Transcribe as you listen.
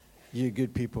You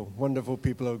good people, wonderful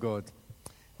people of God.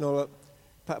 No, look,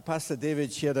 Pastor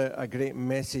David shared a great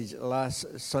message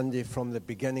last Sunday from the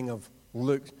beginning of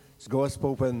Luke's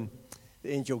Gospel when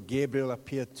the angel Gabriel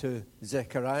appeared to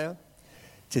Zechariah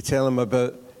to tell him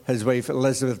about his wife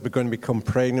Elizabeth going to become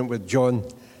pregnant with John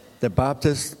the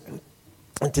Baptist.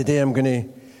 And today I'm going to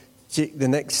take the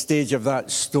next stage of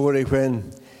that story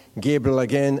when Gabriel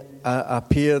again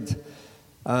appeared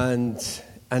and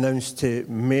announced to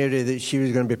Mary that she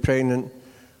was going to be pregnant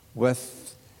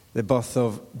with the birth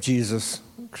of Jesus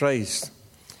Christ.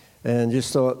 And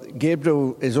just thought,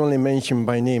 Gabriel is only mentioned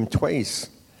by name twice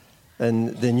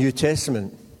in the New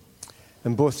Testament.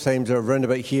 And both times are around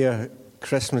about here,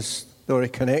 Christmas story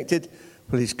connected,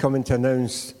 where he's coming to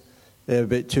announce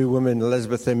about two women,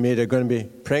 Elizabeth and Mary, are going to be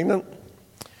pregnant.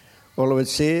 All I would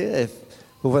say, if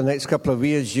over the next couple of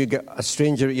years you get a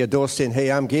stranger at your door saying, "Hey,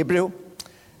 I'm Gabriel,"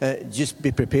 just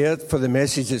be prepared for the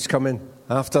message that's coming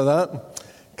after that,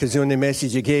 because the only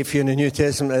message he gave you in the New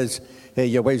Testament is, "Hey,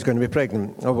 your wife's going to be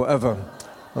pregnant," or whatever.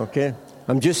 Okay?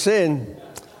 I'm just saying.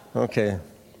 Okay.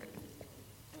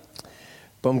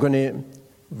 But I'm going to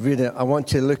read it. I want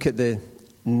to look at the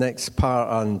next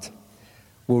part, and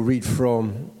we'll read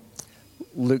from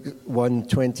Luke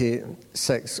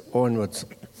 1:26 onwards.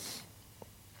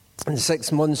 In the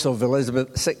 6th month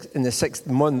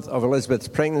of Elizabeth's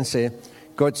pregnancy,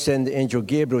 God sent the angel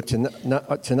Gabriel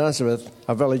to Nazareth,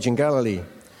 a village in Galilee.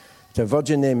 To a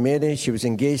virgin named Mary, she was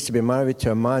engaged to be married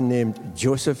to a man named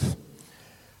Joseph,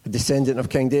 a descendant of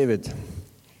King David.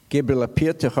 Gabriel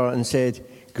appeared to her and said,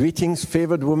 "Greetings,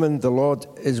 favored woman, the Lord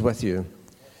is with you."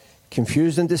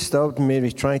 Confused and disturbed,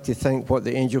 Mary tried to think what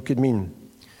the angel could mean.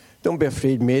 "Don't be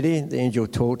afraid, Mary," the angel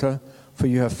told her, "for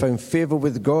you have found favor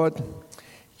with God.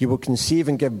 You will conceive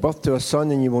and give birth to a son,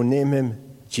 and you will name him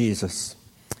Jesus.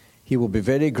 He will be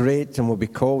very great and will be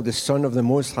called the Son of the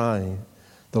Most High.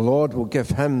 The Lord will give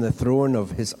him the throne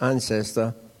of his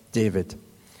ancestor, David,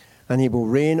 and he will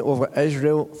reign over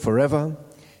Israel forever.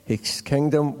 His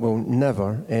kingdom will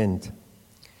never end."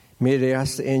 Mary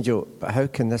asked the angel, "But how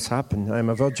can this happen? I am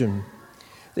a virgin."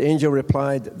 The angel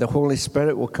replied, "The Holy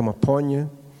Spirit will come upon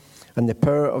you, and the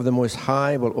power of the Most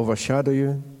High will overshadow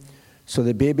you. So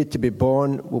the baby to be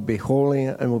born will be holy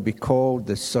and will be called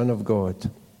the Son of God.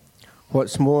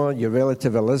 What's more, your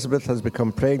relative Elizabeth has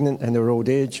become pregnant in her old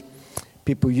age.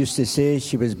 People used to say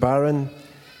she was barren,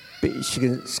 but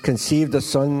she conceived a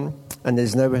son and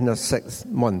is now in her 6th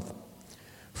month.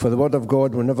 For the word of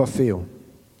God will never fail."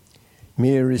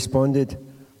 Mary responded,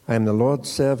 "I am the Lord's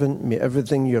servant. May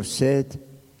everything you have said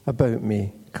about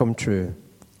me come true."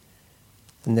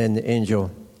 And then the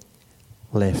angel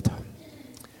left her.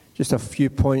 Just a few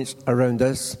points around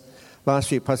this.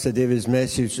 Last week, Pastor David's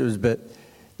message was about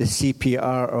the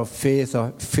CPR of faith,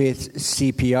 or faith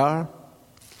CPR.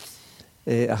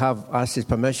 I have asked his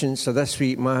permission. So this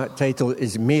week, my title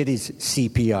is Mary's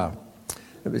CPR.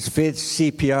 It was faith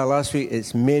CPR last week.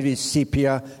 It's Mary's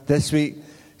CPR this week.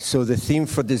 So the theme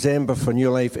for December for New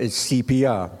Life is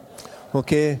CPR.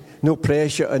 Okay? No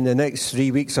pressure in the next 3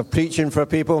 weeks of preaching for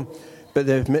people, but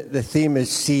the theme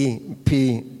is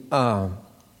CPR.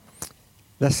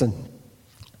 Listen,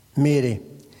 Mary,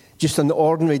 just an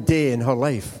ordinary day in her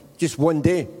life, just one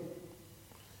day,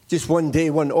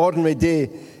 one ordinary day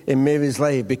in Mary's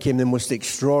life became the most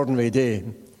extraordinary day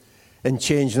and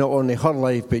changed not only her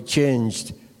life, but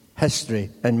changed history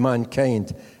and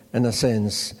mankind in a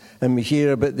sense. And we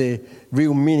hear about the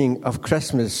real meaning of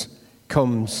Christmas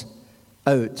comes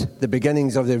out. The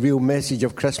beginnings of the real message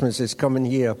of Christmas is coming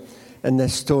here in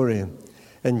this story.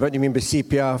 And what do you mean by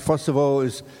CPR? First of all,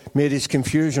 is Mary's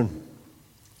confusion.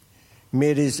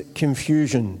 Mary's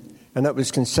confusion. And that was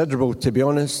considerable, to be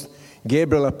honest.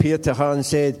 Gabriel appeared to her and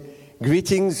said,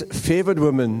 "Greetings, favored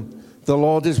woman, the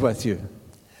Lord is with you."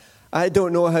 I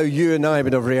don't know how you and I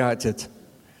would have reacted.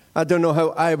 I don't know how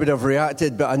I would have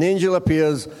reacted, but an angel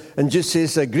appears and just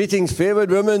says, "Greetings,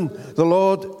 favored woman, the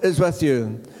Lord is with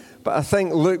you." But I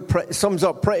think Luke sums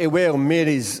up pretty well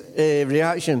Mary's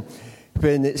reaction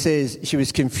when it says she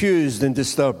was confused and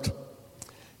disturbed.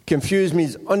 Confused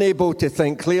means unable to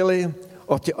think clearly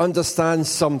or to understand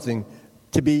something,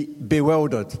 to be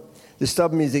bewildered.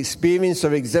 Disturbed means experience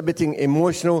or exhibiting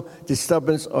emotional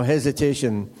disturbance or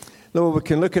hesitation. No, we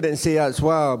can look at it and say, "That's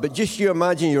wow." But just you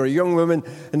imagine you're a young woman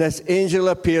and this angel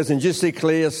appears and just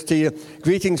declares to you,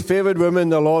 "Greetings, favored woman,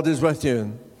 the Lord is with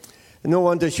you." And no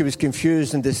wonder she was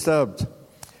confused and disturbed.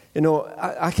 You know,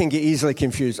 I can get easily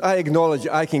confused. I acknowledge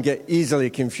I can get easily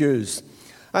confused.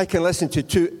 I can listen to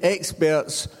two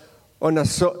experts on a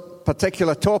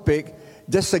particular topic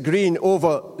disagreeing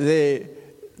over the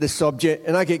subject,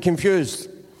 and I get confused.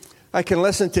 I can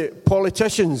listen to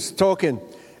politicians talking,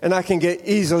 and I can get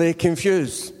easily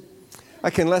confused. I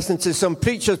can listen to some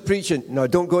preachers preaching. No,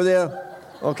 don't go there.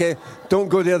 Okay? Don't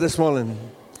go there this morning.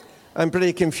 I'm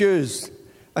pretty confused.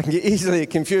 I can get easily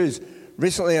confused.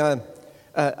 Recently,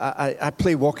 I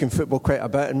play walking football quite a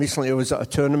bit, and recently I was at a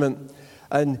tournament.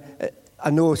 And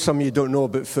I know some of you don't know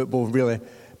about football, really.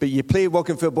 But you play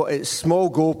walking football, it's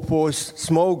small goalposts,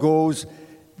 small goals.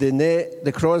 The net,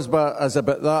 the crossbar is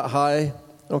about that high.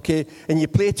 Okay? And you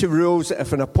play to rules.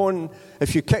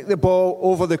 If you kick the ball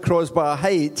over the crossbar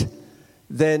height,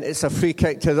 then it's a free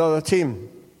kick to the other team.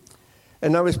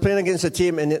 And I was playing against a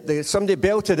team, and somebody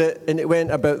belted it, and it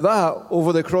went about that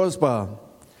over the crossbar.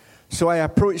 So I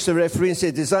approached the referee and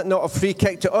said, is that not a free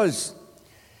kick to us?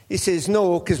 He says,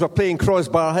 no, because we're playing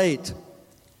crossbar height.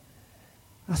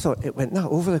 I thought, it went that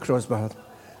over the crossbar.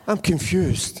 I'm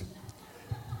confused.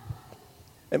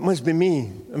 It must be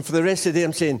me. And for the rest of the day,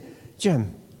 I'm saying,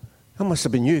 Jim, that must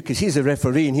have been you, because he's the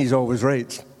referee and he's always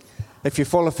right. If you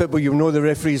follow football, you'll know the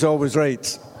referee's always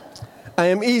right. I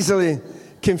am easily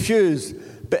confused,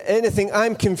 but anything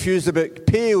I'm confused about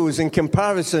pales in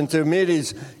comparison to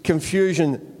Mary's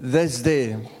confusion this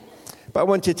day. But I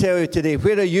want to tell you today,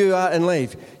 where are you at in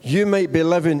life? You might be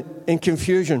living in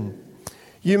confusion.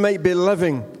 You might be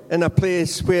living in a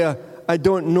place where I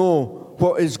don't know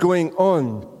what is going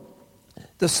on.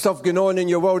 There's stuff going on in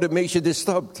your world that makes you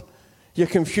disturbed. You're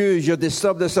confused, you're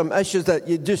disturbed. There's some issues that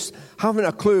you just haven't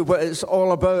a clue what it's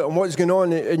all about and what's going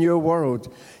on in your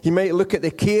world. You might look at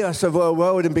the chaos of our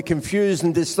world and be confused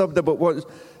and disturbed about what's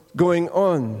going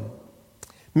on.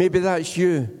 Maybe that's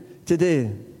you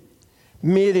today.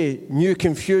 Mary knew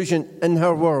confusion in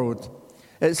her world.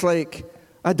 It's like,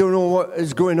 I don't know what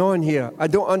is going on here. I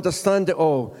don't understand it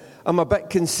all. I'm a bit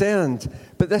concerned.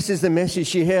 But this is the message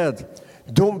she heard.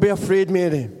 Don't be afraid,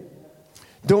 Mary.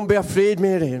 Don't be afraid,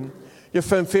 Mary. You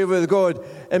found favor with God.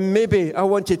 And maybe, I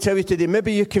want to tell you today,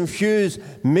 maybe you're confused.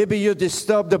 Maybe you're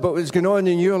disturbed about what's going on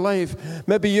in your life.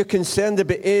 Maybe you're concerned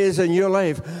about areas in your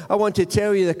life. I want to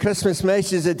tell you the Christmas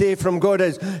message today from God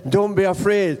is, don't be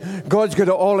afraid. God's got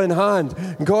it all in hand.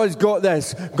 God's got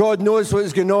this. God knows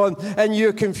what's going on in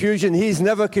your confusion. He's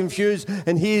never confused,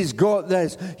 and He's got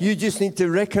this. You just need to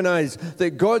recognize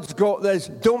that God's got this.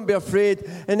 Don't be afraid.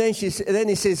 And then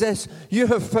He says this, you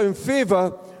have found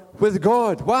favor with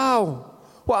God. Wow,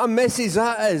 what a message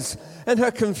that is. In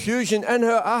her confusion, in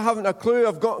her, I haven't a clue,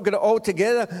 I've got it all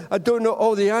together, I don't know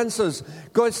all the answers.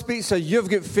 God speaks to her, you've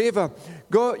got favor.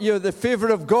 God, the favor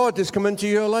of God has come into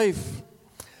your life.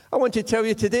 I want to tell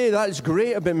you today, that's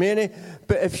great about Mary,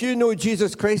 but if you know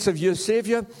Jesus Christ as your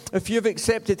Savior, if you've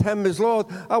accepted Him as Lord,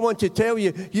 I want to tell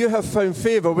you, you have found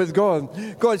favor with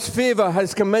God. God's favor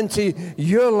has come into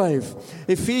your life.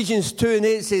 Ephesians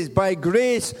 2:8 says, by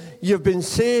grace you've been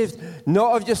saved,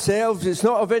 not of yourselves, it's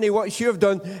not of any works you have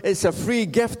done, it's a free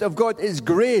gift of God, it's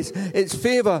grace, it's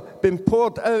favor been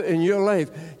poured out in your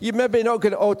life. You maybe not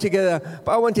got it all together,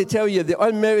 but I want to tell you, the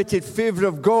unmerited favor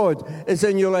of God is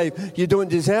in your life. You don't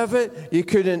deserve it, you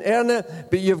couldn't earn it,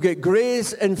 but you've got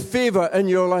grace and favor in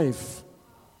your life.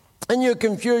 In your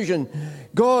confusion,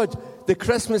 God, the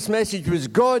Christmas message was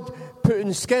God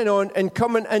putting skin on and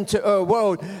coming into our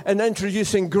world and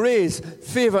introducing grace,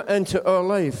 favor into our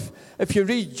life. If you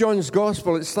read John's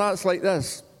Gospel, it starts like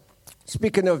this.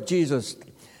 Speaking of Jesus,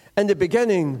 in the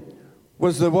beginning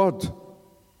was the Word,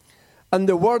 and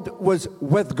the Word was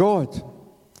with God,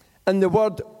 and the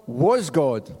Word was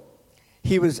God.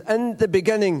 He was in the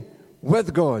beginning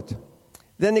with God.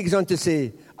 Then he goes on to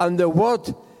say, and the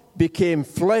Word became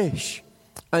flesh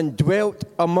and dwelt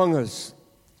among us.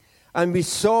 And we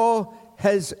saw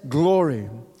His glory.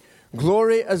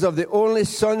 Glory as of the only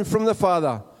Son from the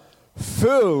Father,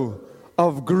 full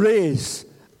of grace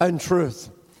and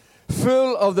truth.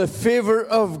 Full of the favor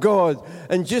of God.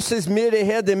 And just as Mary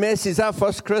heard the message that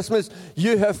first Christmas,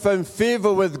 you have found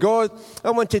favor with God.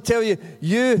 I want to tell you,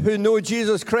 you who know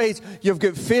Jesus Christ, you've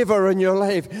got favor in your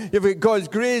life. You've got God's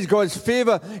grace, God's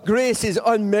favor. Grace is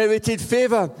unmerited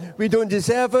favor. We don't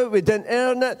deserve it. We didn't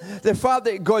earn it. The fact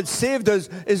that God saved us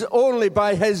is only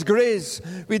by His grace.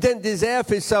 We didn't deserve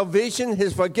His salvation,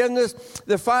 His forgiveness.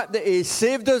 The fact that He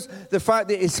saved us, the fact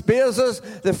that He spares us,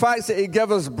 the fact that He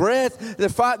gave us breath, the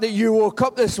fact that you woke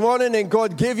up this morning and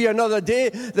God gave you another day,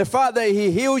 the fact that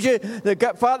He heals you, the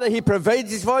fact that He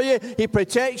provides for you, He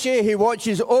protects you, He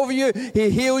watches over you, He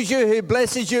heals you, He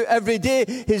blesses you every day,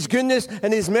 His goodness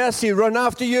and His mercy run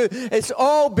after you. It's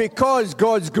all because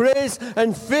God's grace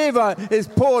and favor is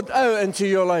poured out into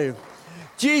your life.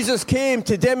 Jesus came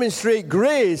to demonstrate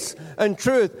grace and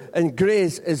truth, and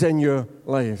grace is in your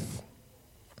life.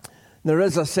 There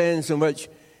is a sense in which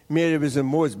Mary was the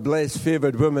most blessed,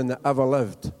 favored woman that ever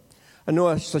lived. I know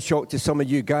it's a shock to some of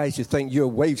you guys who think your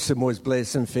wife's the most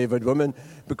blessed and favoured woman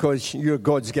because you're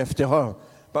God's gift to her.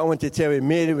 But I want to tell you,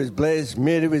 Mary was blessed.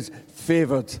 Mary was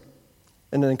favoured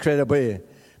in an incredible way.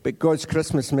 But God's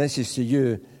Christmas message to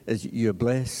you is you're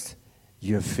blessed,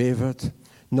 you're favoured,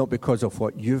 not because of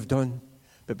what you've done,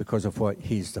 but because of what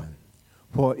He's done.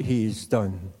 What He's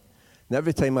done. And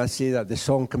every time I say that, the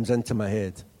song comes into my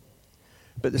head.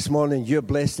 But this morning, you're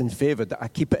blessed and favoured. I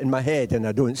keep it in my head and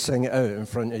I don't sing it out in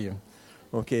front of you.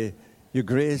 Okay? Your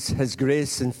grace, His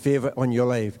grace and favour on your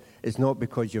life is not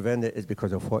because you've earned it, it's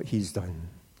because of what He's done.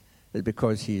 It's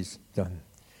because He's done.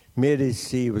 Mary's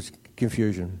C was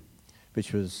confusion,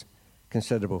 which was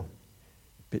considerable.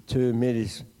 But two,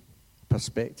 Mary's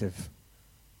perspective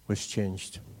was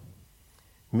changed.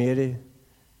 Mary,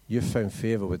 you've found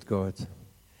favour with God.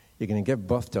 You're going to give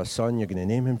birth to a son. You're going to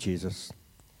name him Jesus.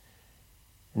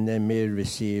 And then Mary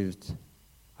received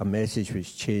a message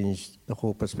which changed the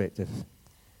whole perspective.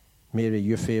 Mary,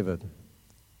 you're favoured,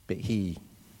 but He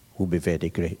will be very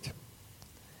great.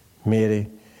 Mary,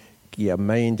 get your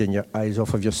mind and your eyes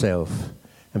off of yourself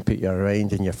and put your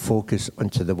mind and your focus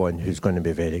onto the one who's going to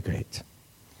be very great.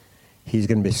 He's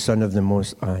going to be Son of the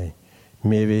Most High.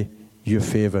 Mary, you're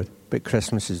favoured, but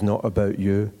Christmas is not about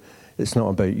you. It's not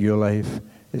about your life.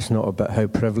 It's not about how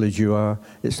privileged you are.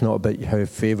 It's not about how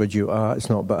favoured you are. It's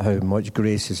not about how much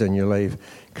grace is in your life.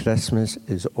 Christmas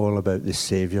is all about the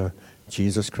Saviour,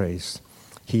 Jesus Christ.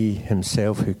 He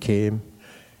Himself who came.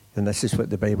 And this is what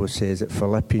the Bible says at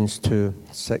Philippians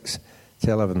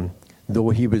 2:6-11. Though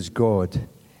He was God,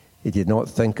 He did not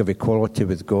think of equality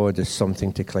with God as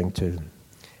something to cling to.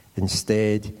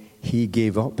 Instead, He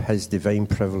gave up His divine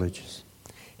privileges.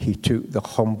 He took the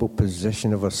humble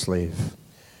position of a slave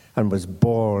and was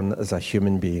born as a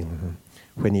human being.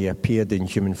 When He appeared in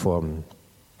human form,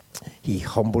 He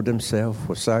humbled Himself,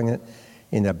 we sang it,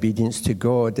 in obedience to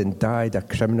God and died a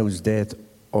criminal's death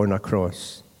on a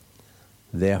cross.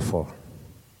 Therefore,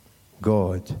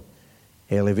 God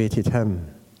elevated Him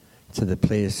to the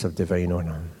place of divine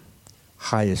honour,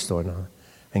 highest honour,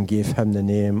 and gave Him the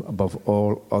name above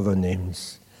all other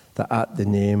names, that at the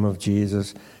name of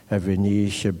Jesus every knee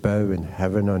should bow in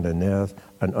heaven and on earth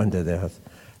and under the earth,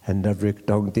 and every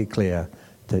tongue declare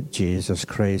that Jesus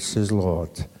Christ is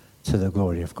Lord, to the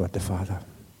glory of God the Father.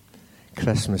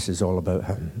 Christmas is all about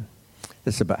Him.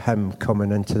 It's about Him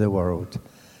coming into the world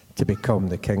to become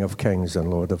the King of Kings and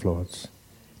Lord of Lords.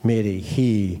 Mary,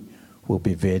 He will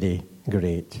be very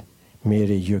great.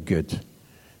 Mary, you're good.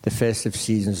 The festive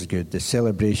seasons are good. The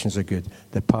celebrations are good.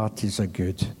 The parties are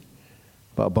good.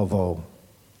 But above all,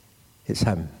 it's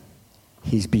Him.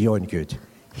 He's beyond good.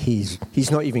 He's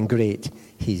not even great.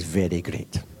 He's very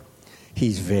great.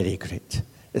 He's very great.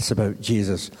 It's about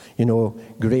Jesus. You know,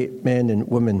 great men and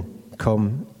women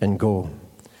come and go.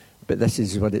 But this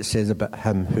is what it says about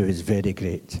Him who is very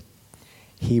great.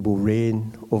 He will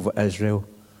reign over Israel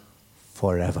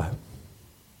forever.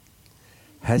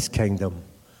 His kingdom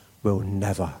will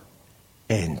never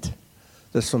end.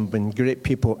 There's some been great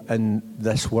people in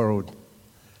this world.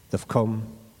 They've come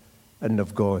and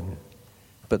they've gone.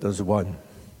 But there's one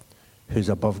who's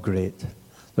above great.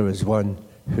 There is one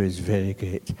who is very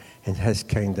great. And His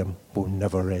kingdom will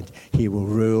never end. He will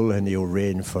rule and He'll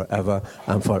reign forever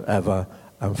and forever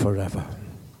and forever.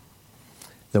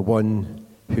 The one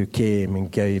who came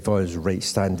and gave us right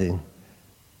standing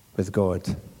with God.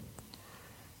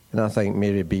 And I think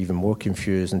Mary would be even more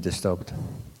confused and disturbed.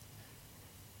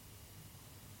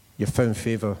 You found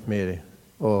favour, Mary.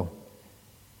 Oh,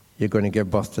 you're going to give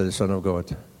birth to the Son of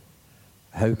God.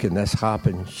 How can this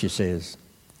happen, she says.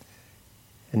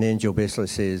 And the angel basically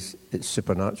says it's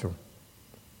supernatural.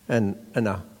 And in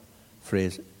a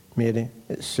phrase, Mary,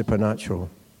 it's supernatural.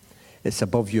 It's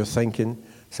above your thinking.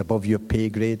 It's above your pay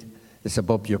grade. It's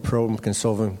above your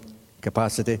problem-solving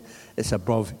capacity. It's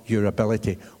above your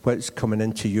ability. What's coming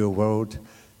into your world,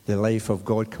 the life of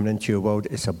God coming into your world,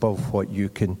 it's above what you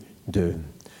can do.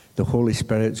 The Holy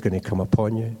Spirit is going to come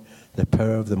upon you. The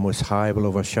power of the Most High will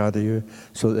overshadow you,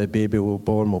 so that the baby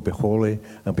born will be holy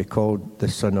and be called the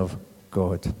Son of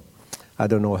God. I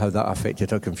don't know how that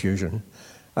affected her confusion.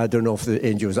 I don't know if the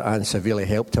angel's answer really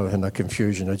helped her in her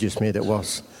confusion or just made it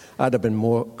worse. I'd have been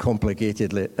more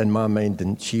complicated in my mind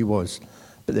than she was.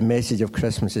 But the message of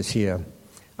Christmas is here.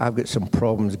 I've got some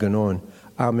problems going on.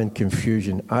 I'm in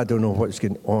confusion. I don't know what's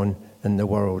going on in the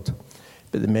world.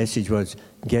 But the message was,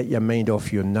 get your mind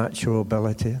off your natural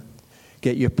ability.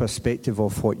 Get your perspective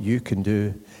off what you can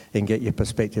do and get your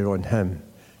perspective on Him,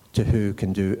 to who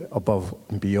can do above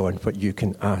and beyond what you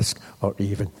can ask or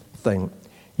even think.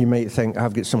 You might think,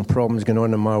 I've got some problems going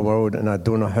on in my world and I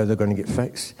don't know how they're going to get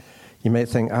fixed. You might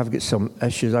think, I've got some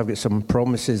issues, I've got some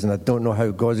promises, and I don't know how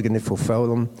God's going to fulfill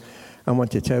them. I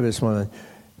want to tell you this morning,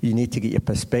 you need to get your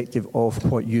perspective off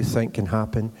what you think can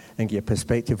happen and get your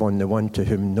perspective on the one to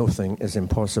whom nothing is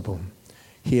impossible.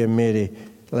 Here, Mary,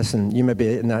 listen, you may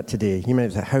be in that today. You may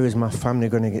think, how is my family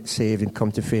going to get saved and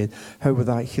come to faith? How will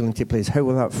that healing take place? How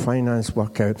will that finance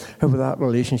work out? How will that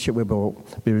relationship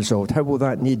be resolved? How will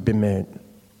that need be met?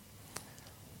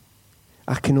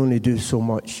 I can only do so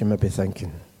much, you may be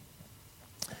thinking.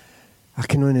 I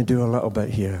can only do a little bit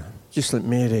here. Just like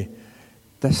Mary,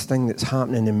 this thing that's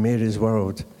happening in Mary's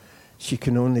world, she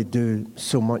can only do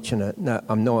so much in it. Now,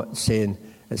 I'm not saying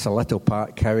it's a little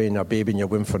part carrying a baby in your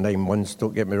womb for 9 months.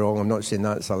 Don't get me wrong. I'm not saying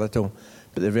that's a little.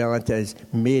 But the reality is,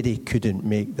 Mary couldn't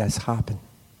make this happen.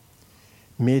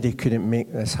 Mary couldn't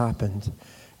make this happen.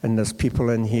 And there's people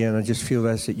in here, and I just feel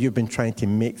this, that you've been trying to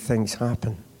make things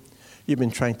happen. You've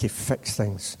been trying to fix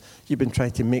things. You've been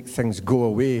trying to make things go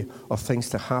away or things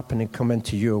to happen and come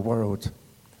into your world.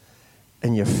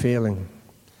 And you're failing.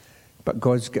 But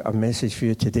God's got a message for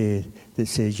you today that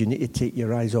says you need to take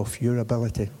your eyes off your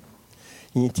ability.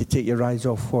 You need to take your eyes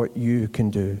off what you can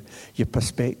do. Your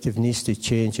perspective needs to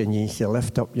change, and you need to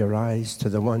lift up your eyes to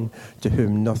the one to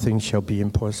whom nothing shall be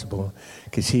impossible,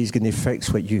 because he's going to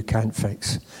fix what you can't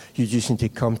fix. You just need to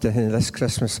come to him this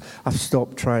Christmas. I've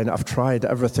stopped trying. I've tried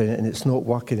everything, and it's not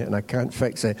working, and I can't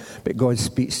fix it. But God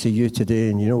speaks to you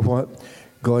today, and you know what?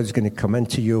 God's going to come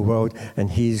into your world, and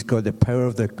he's got the power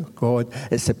of the God.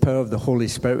 It's the power of the Holy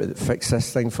Spirit that fixed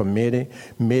this thing for Mary.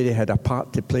 Mary had a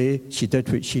part to play. She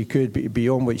did what she could, but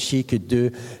beyond what she could do,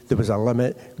 there was a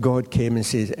limit. God came and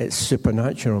says, it's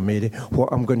supernatural, Mary. What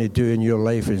I'm going to do in your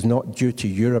life is not due to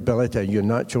your ability and your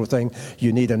natural thing.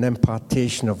 You need an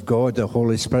impartation of God, the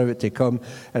Holy Spirit, to come.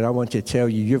 And I want to tell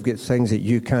you, you've got things that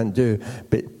you can't do.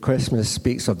 But Christmas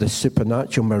speaks of the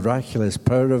supernatural, miraculous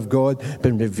power of God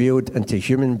being revealed into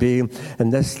human being,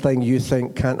 and this thing you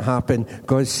think can't happen,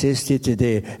 God says to you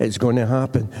today, it's going to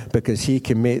happen, because he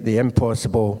can make the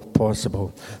impossible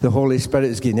possible. The Holy Spirit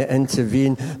is going to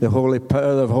intervene. The holy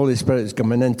power of the Holy Spirit is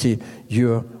coming into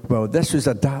your world. This was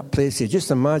a dark place here.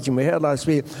 Just imagine, we heard last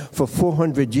week, for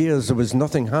 400 years there was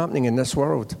nothing happening in this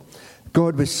world.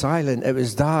 God was silent. It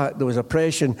was dark. There was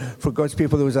oppression for God's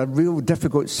people. There was a real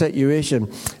difficult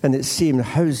situation. And it seemed,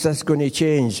 how's this going to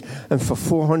change? And for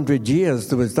 400 years,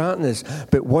 there was darkness.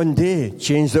 But one day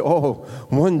changed it all.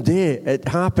 One day it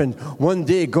happened. One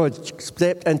day God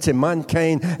stepped into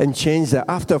mankind and changed it.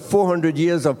 After 400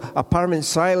 years of apparent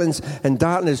silence and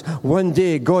darkness, one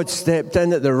day God stepped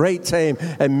in at the right time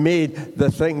and made the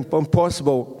thing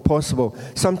impossible possible.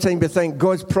 Sometimes we think,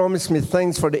 God's promised me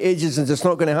things for the ages and it's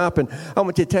not going to happen. I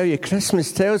want to tell you,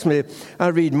 Christmas tells me, I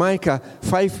read Micah,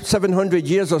 700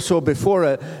 years or so before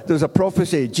it, there's a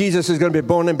prophecy, Jesus is going to be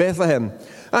born in Bethlehem.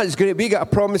 That's great. We got a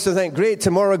promise to think, great,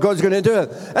 tomorrow God's going to do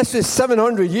it. This is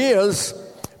 700 years.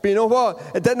 But you know what?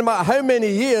 It didn't matter how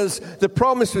many years, the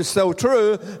promise was still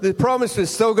true. The promise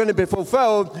was still going to be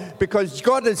fulfilled, because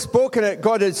God had spoken it,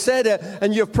 God had said it,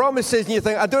 and your promises, and you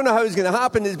think, I don't know how it's going to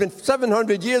happen. It's been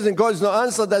 700 years and God's not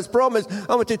answered this promise.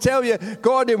 I want to tell you,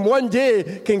 God in one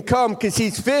day can come, because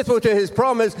he's faithful to his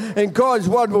promise, and God's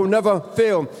word will never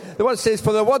fail. The word says,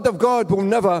 for the word of God will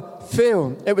never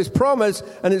fail. It was promised,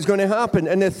 and it's going to happen.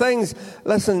 And the things,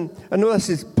 listen, I know this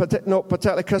is not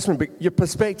particularly Christmas, but your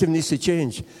perspective needs to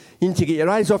change. You need to get your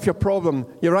eyes off your problem,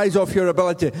 your eyes off your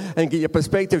ability, and get your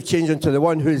perspective changed into the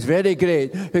one who is very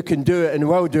great, who can do it and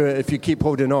will do it if you keep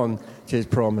holding on to his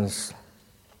promise.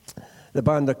 The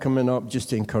band are coming up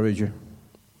just to encourage you.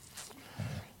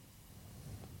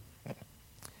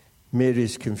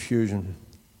 Mary's confusion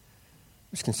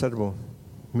was considerable.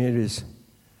 Mary's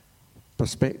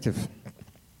perspective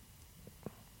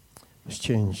was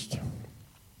changed.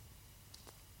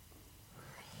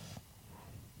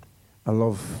 I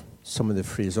love some of the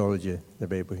phraseology in the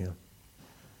Bible here.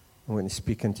 I'm going to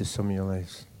speak into some of your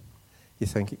lives. You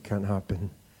think it can't happen.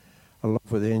 I love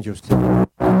what the angels do.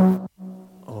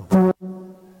 Oh.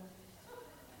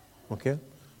 Okay?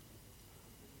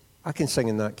 I can sing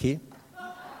in that key.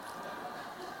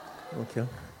 Okay.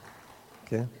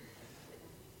 Okay.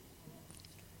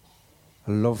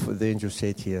 I love what the angels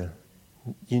said here.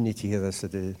 You need to hear this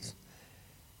today.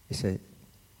 He said,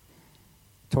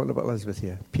 talking about Elizabeth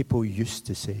here, people used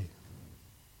to say.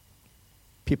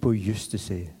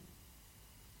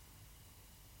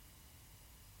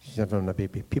 She's never having a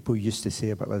baby. People used to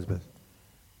say about Elizabeth.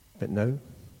 But now?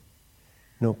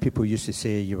 No, people used to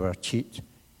say you were a cheat,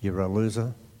 you were a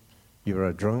loser, you were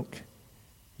a drunk,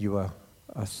 you were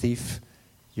a thief,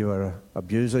 you were an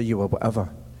abuser, you were whatever.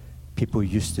 People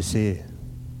used to say.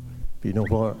 But you know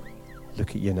what?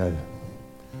 Look at you now.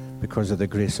 because of the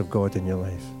grace of God in your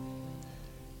life.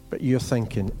 But you're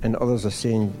thinking, and others are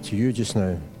saying to you just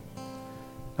now,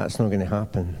 that's not going to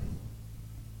happen.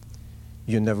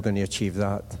 You're never going to achieve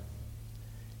that.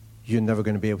 You're never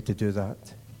going to be able to do that.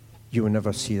 You will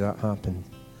never see that happen.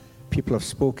 People have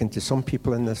spoken to some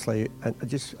people in this life, and I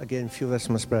just, again, feel this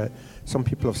in my spirit. Some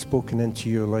people have spoken into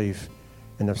your life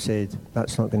and have said,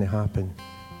 that's not going to happen.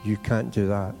 You can't do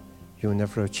that. You'll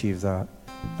never achieve that.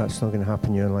 That's not going to happen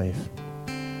in your life.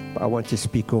 But I want to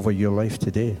speak over your life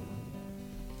today.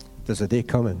 There's a day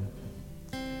coming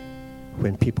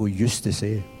when people used to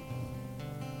say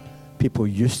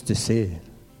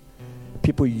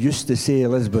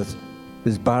Elizabeth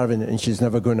was barren and she's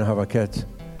never going to have a kid.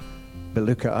 But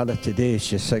look at her today,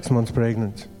 she's 6 months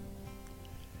pregnant.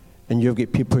 And you've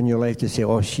got people in your life to say,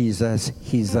 oh, she's this,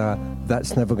 he's that.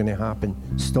 That's never going to happen.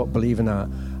 Stop believing that.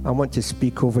 I want to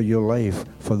speak over your life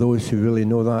for those who really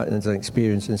know that and has an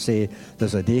experience and say,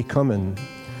 there's a day coming.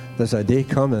 There's a day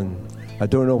coming. I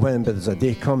don't know when, but there's a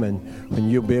day coming when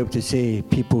you'll be able to say,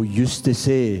 people used to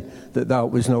say that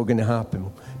that was not going to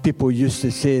happen. People used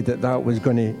to say that that was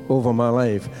going to over my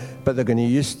life, but they're going to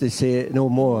used to say it no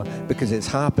more because it's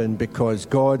happened because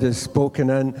God has spoken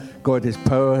in, God's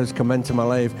power has come into my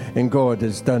life, and God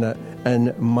has done it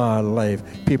in my life.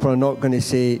 People are not going to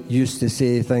say, used to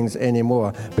say things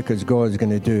anymore because God's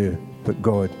going to do what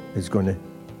God is going to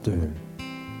do.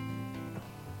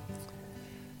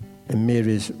 And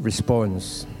Mary's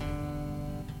response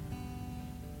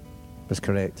was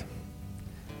correct.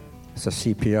 It's a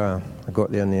CPR. I got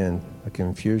there in the end. A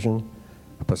confusion,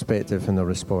 a perspective, and a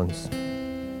response.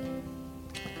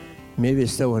 Mary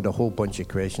still had a whole bunch of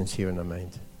questions here in her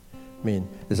mind. I mean,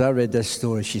 as I read this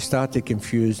story, she started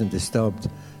confused and disturbed,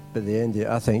 but at the end,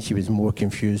 I think she was more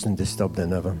confused and disturbed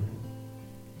than ever.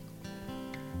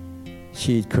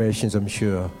 She had questions, I'm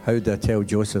sure. How did I tell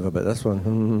Joseph about this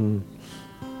one?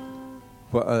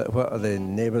 What are the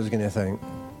neighbours going to think?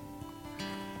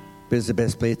 Where's the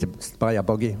best place to buy a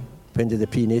buggy? When did the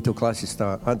prenatal classes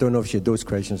start? I don't know if she had those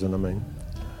questions in her mind.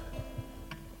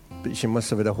 But she must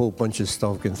have had a whole bunch of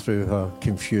stuff going through her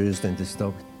confused and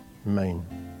disturbed mind.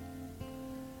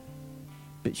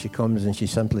 But she comes and she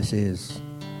simply says,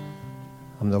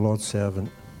 I'm the Lord's servant.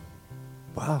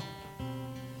 Wow.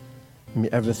 May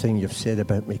everything you've said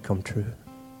about me come true.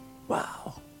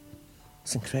 Wow.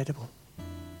 It's incredible.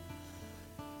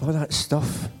 All that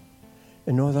stuff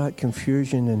and all that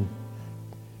confusion and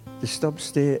disturbed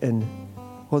state and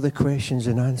all the questions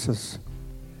and answers.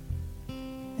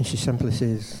 And she simply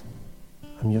says,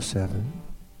 I'm your servant.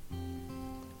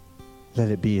 Let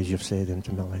it be as you've said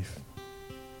into my life.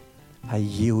 I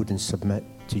yield and submit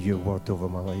to your word over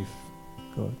my life,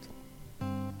 God.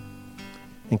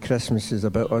 And Christmas is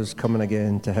about us coming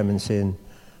again to him and saying,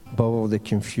 above all the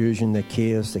confusion, the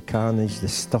chaos, the carnage, the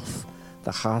stuff,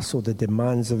 the hassle, the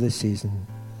demands of the season,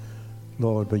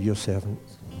 Lord, we're your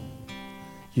servants.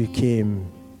 You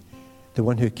came, the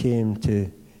one who came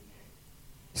to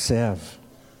serve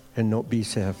and not be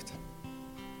served.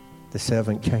 The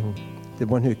servant king, the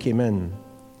one who came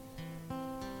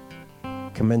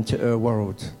into our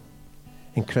world.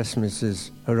 And Christmas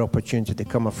is our opportunity to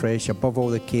come afresh above all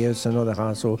the chaos and all the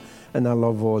hassle. And I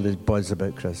love all the buzz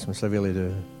about Christmas, I really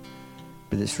do.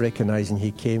 But it's recognizing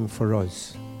he came for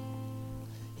us.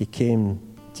 He came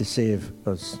to save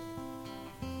us.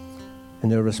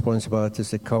 And our responsibility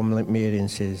is to come like Mary and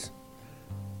says,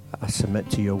 I submit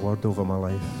to your word over my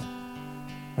life.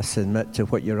 I submit to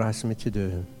what you're asking me to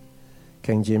do.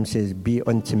 King James says, be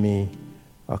unto me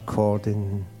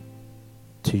according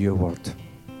to your word.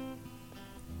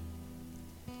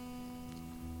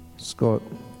 Scott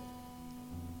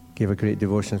gave a great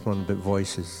devotion this morning about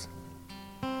voices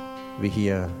we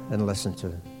hear and listen to.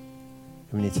 And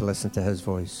we need to listen to his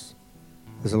voice.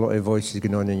 There's a lot of voices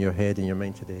going on in your head and your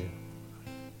mind today.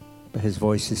 But his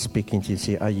voice is speaking to you and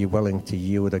say, are you willing to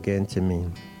yield again to me?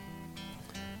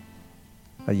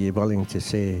 Are you willing to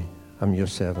say, I'm your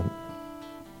servant?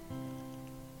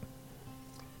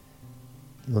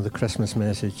 You know, the Christmas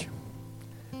message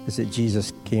is that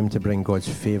Jesus came to bring God's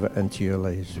favour into your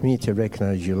lives. We need to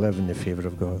recognise you live in the favour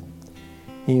of God.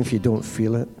 Even if you don't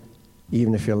feel it,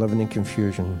 even if you're living in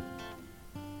confusion,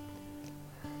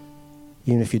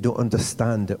 even if you don't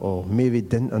understand it all, maybe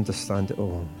didn't understand it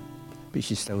all, but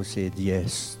she still said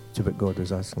yes to what God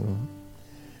was asking her.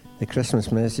 The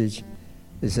Christmas message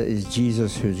is that it's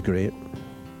Jesus who's great.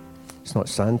 It's not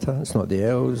Santa, it's not the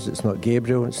elves, it's not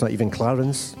Gabriel, it's not even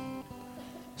Clarence,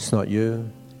 it's not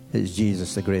you, it's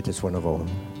Jesus, the greatest one of all.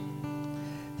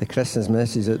 The Christmas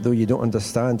message is that though you don't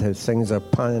understand how things are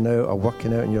panning out or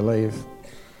working out in your life,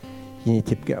 you need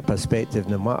to get a perspective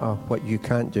no matter what you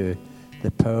can't do,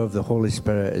 The power of the Holy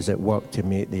Spirit is at work to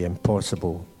make the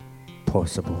impossible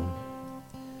possible.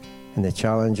 And the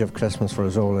challenge of Christmas for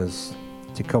us all is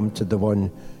to come to the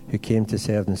one who came to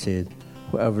serve and said,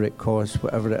 whatever it costs,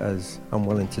 whatever it is, I'm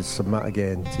willing to submit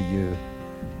again to you.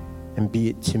 And be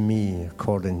it to me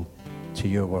according to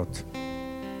your word.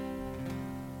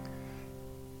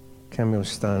 Can we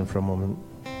stand for a moment?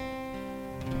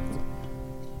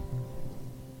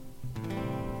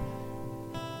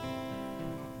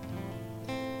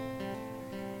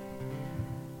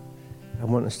 I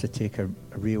want us to take a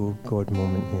real God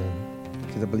moment here,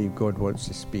 because I believe God wants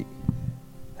to speak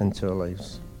into our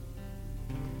lives.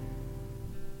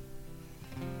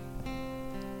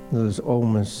 There's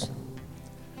almost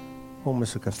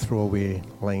like a throwaway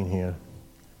line here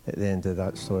at the end of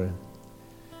that story.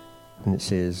 And it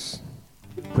says,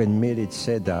 when Mary had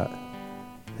said that,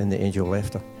 then the angel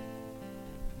left her.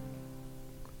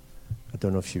 I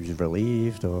don't know if she was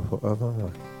relieved or whatever,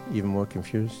 or even more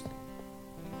confused.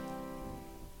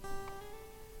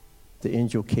 The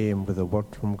angel came with a word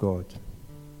from God.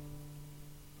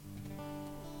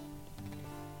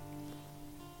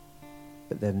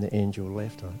 But then the angel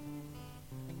left her.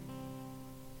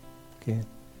 Okay?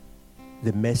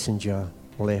 The messenger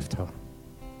left her.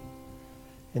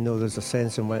 You know, there's a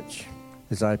sense in which,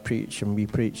 as I preach and we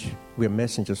preach, we're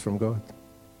messengers from God.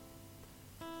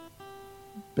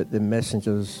 But the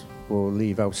messengers will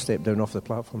leave. I'll step down off the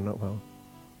platform, not well.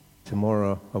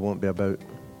 Tomorrow I won't be about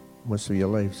most of your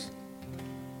lives.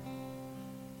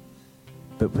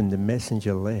 But when the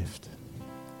messenger left,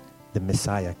 the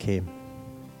Messiah came.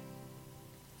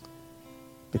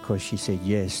 Because she said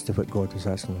yes to what God was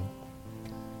asking her.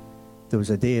 There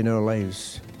was a day in our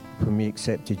lives when we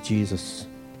accepted Jesus.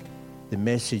 The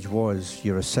message was,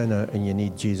 you're a sinner and you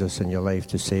need Jesus in your life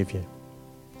to save you.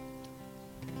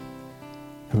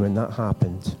 And when that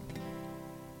happened,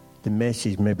 the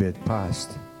message maybe had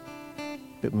passed.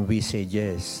 But when we said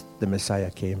yes, the Messiah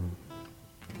came.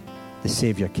 The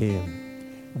Savior came.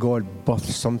 God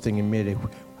birthed something in Mary.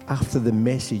 After the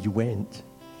message went,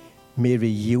 Mary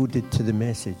yielded to the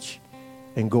message,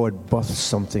 and God birthed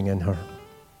something in her.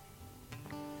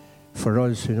 For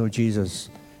us who know Jesus,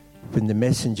 when the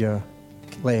messenger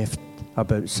left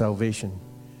about salvation,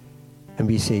 and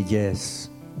we said yes,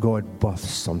 God birthed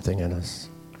something in us.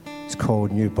 It's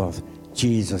called new birth.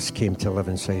 Jesus came to live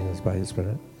inside us by His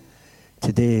Spirit.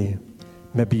 Today,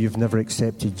 maybe you've never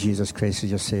accepted Jesus Christ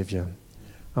as your Savior.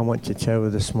 I want to tell you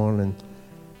this morning,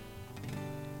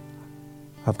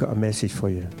 I've got a message for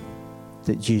you.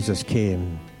 That Jesus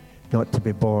came not to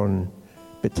be born,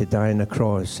 but to die on a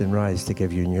cross and rise to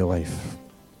give you new life.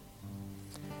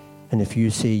 And if you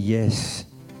say yes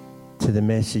to the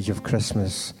message of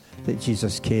Christmas, that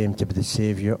Jesus came to be the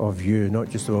Savior of you, not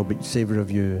just the world, but Savior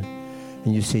of you,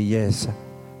 and you say yes,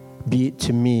 be it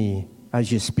to me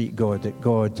as you speak, God,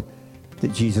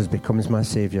 that Jesus becomes my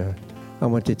Savior. I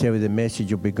want to tell you the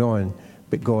message will be gone,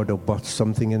 but God will birth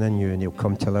something in you, and He'll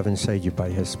come to live inside you by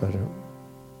His Spirit.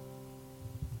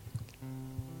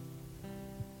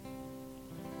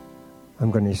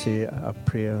 I'm going to say a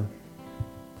prayer.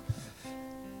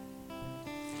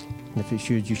 And if it's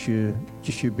you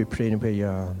should be praying where you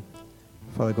are.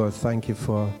 Father God, thank you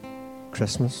for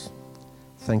Christmas.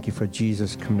 Thank you for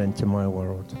Jesus coming into my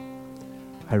world.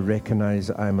 I recognize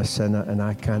that I'm a sinner and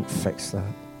I can't fix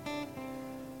that.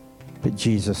 But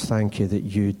Jesus, thank you that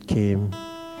you came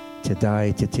to die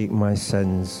to take my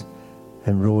sins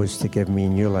and rose to give me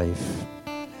new life.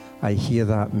 I hear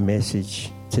that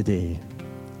message today.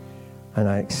 And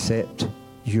I accept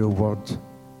your word.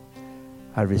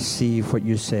 I receive what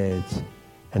you said,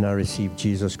 and I receive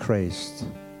Jesus Christ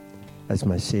as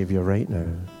my Savior right now.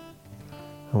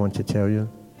 I want to tell you,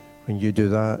 when you do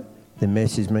that, the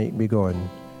message might be gone,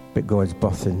 but God's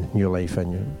birthing new life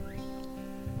in you.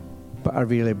 But I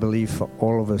really believe for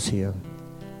all of us here,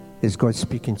 is God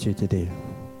speaking to you today?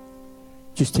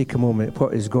 Just take a moment.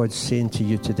 What is God saying to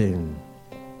you today?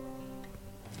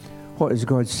 What is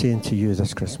God saying to you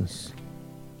this Christmas?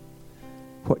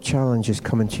 What challenge is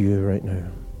coming to you right now?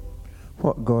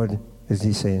 What God is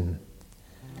He saying?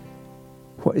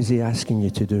 What is He asking you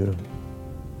to do?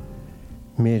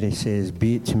 Mary says,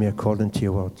 be it to me according to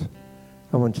your word.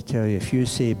 I want to tell you, if you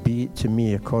say, be it to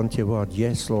me according to your word,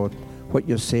 yes, Lord, what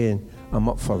you're saying, I'm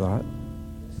up for that.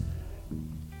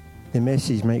 The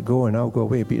message might go and I'll go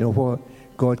away, but you know what?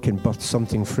 God can birth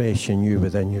something fresh in you,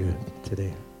 within you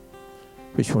today,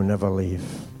 which will never leave.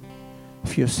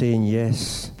 If you're saying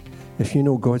yes, if you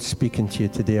know God's speaking to you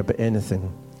today about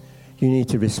anything, you need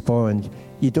to respond.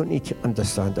 You don't need to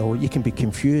understand all. You can be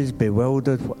confused,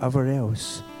 bewildered, whatever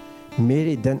else.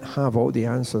 Mary didn't have all the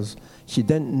answers. She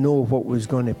didn't know what was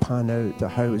going to pan out, or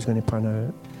how it was going to pan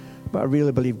out. But I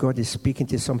really believe God is speaking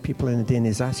to some people in the day and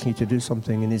He's asking you to do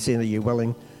something. And He's saying, are you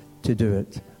willing to do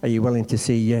it? Are you willing to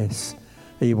say yes?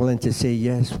 Are you willing to say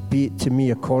yes? Be it to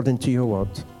me according to your word.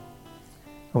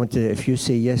 I want to, if you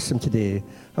say yes to Him today,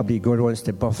 I believe God wants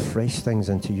to birth fresh things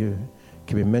into you. It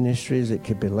could be ministries, it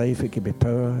could be life, it could be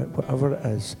power, whatever it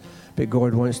is. But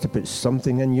God wants to put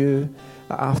something in you.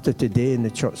 After today in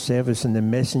the church service and the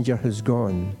messenger has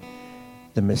gone,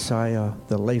 the Messiah,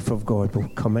 the life of God will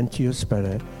come into your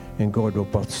spirit and God will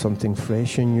birth something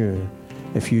fresh in you.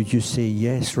 If you just say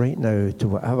yes right now to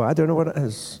whatever, I don't know what it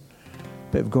is,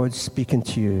 but if God's speaking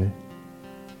to you,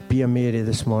 be a Mary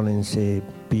this morning and say,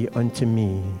 be unto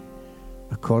me,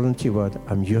 according to your word,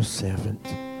 I'm your servant.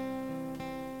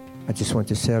 I just want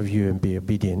to serve you and be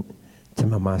obedient to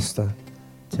my master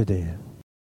today.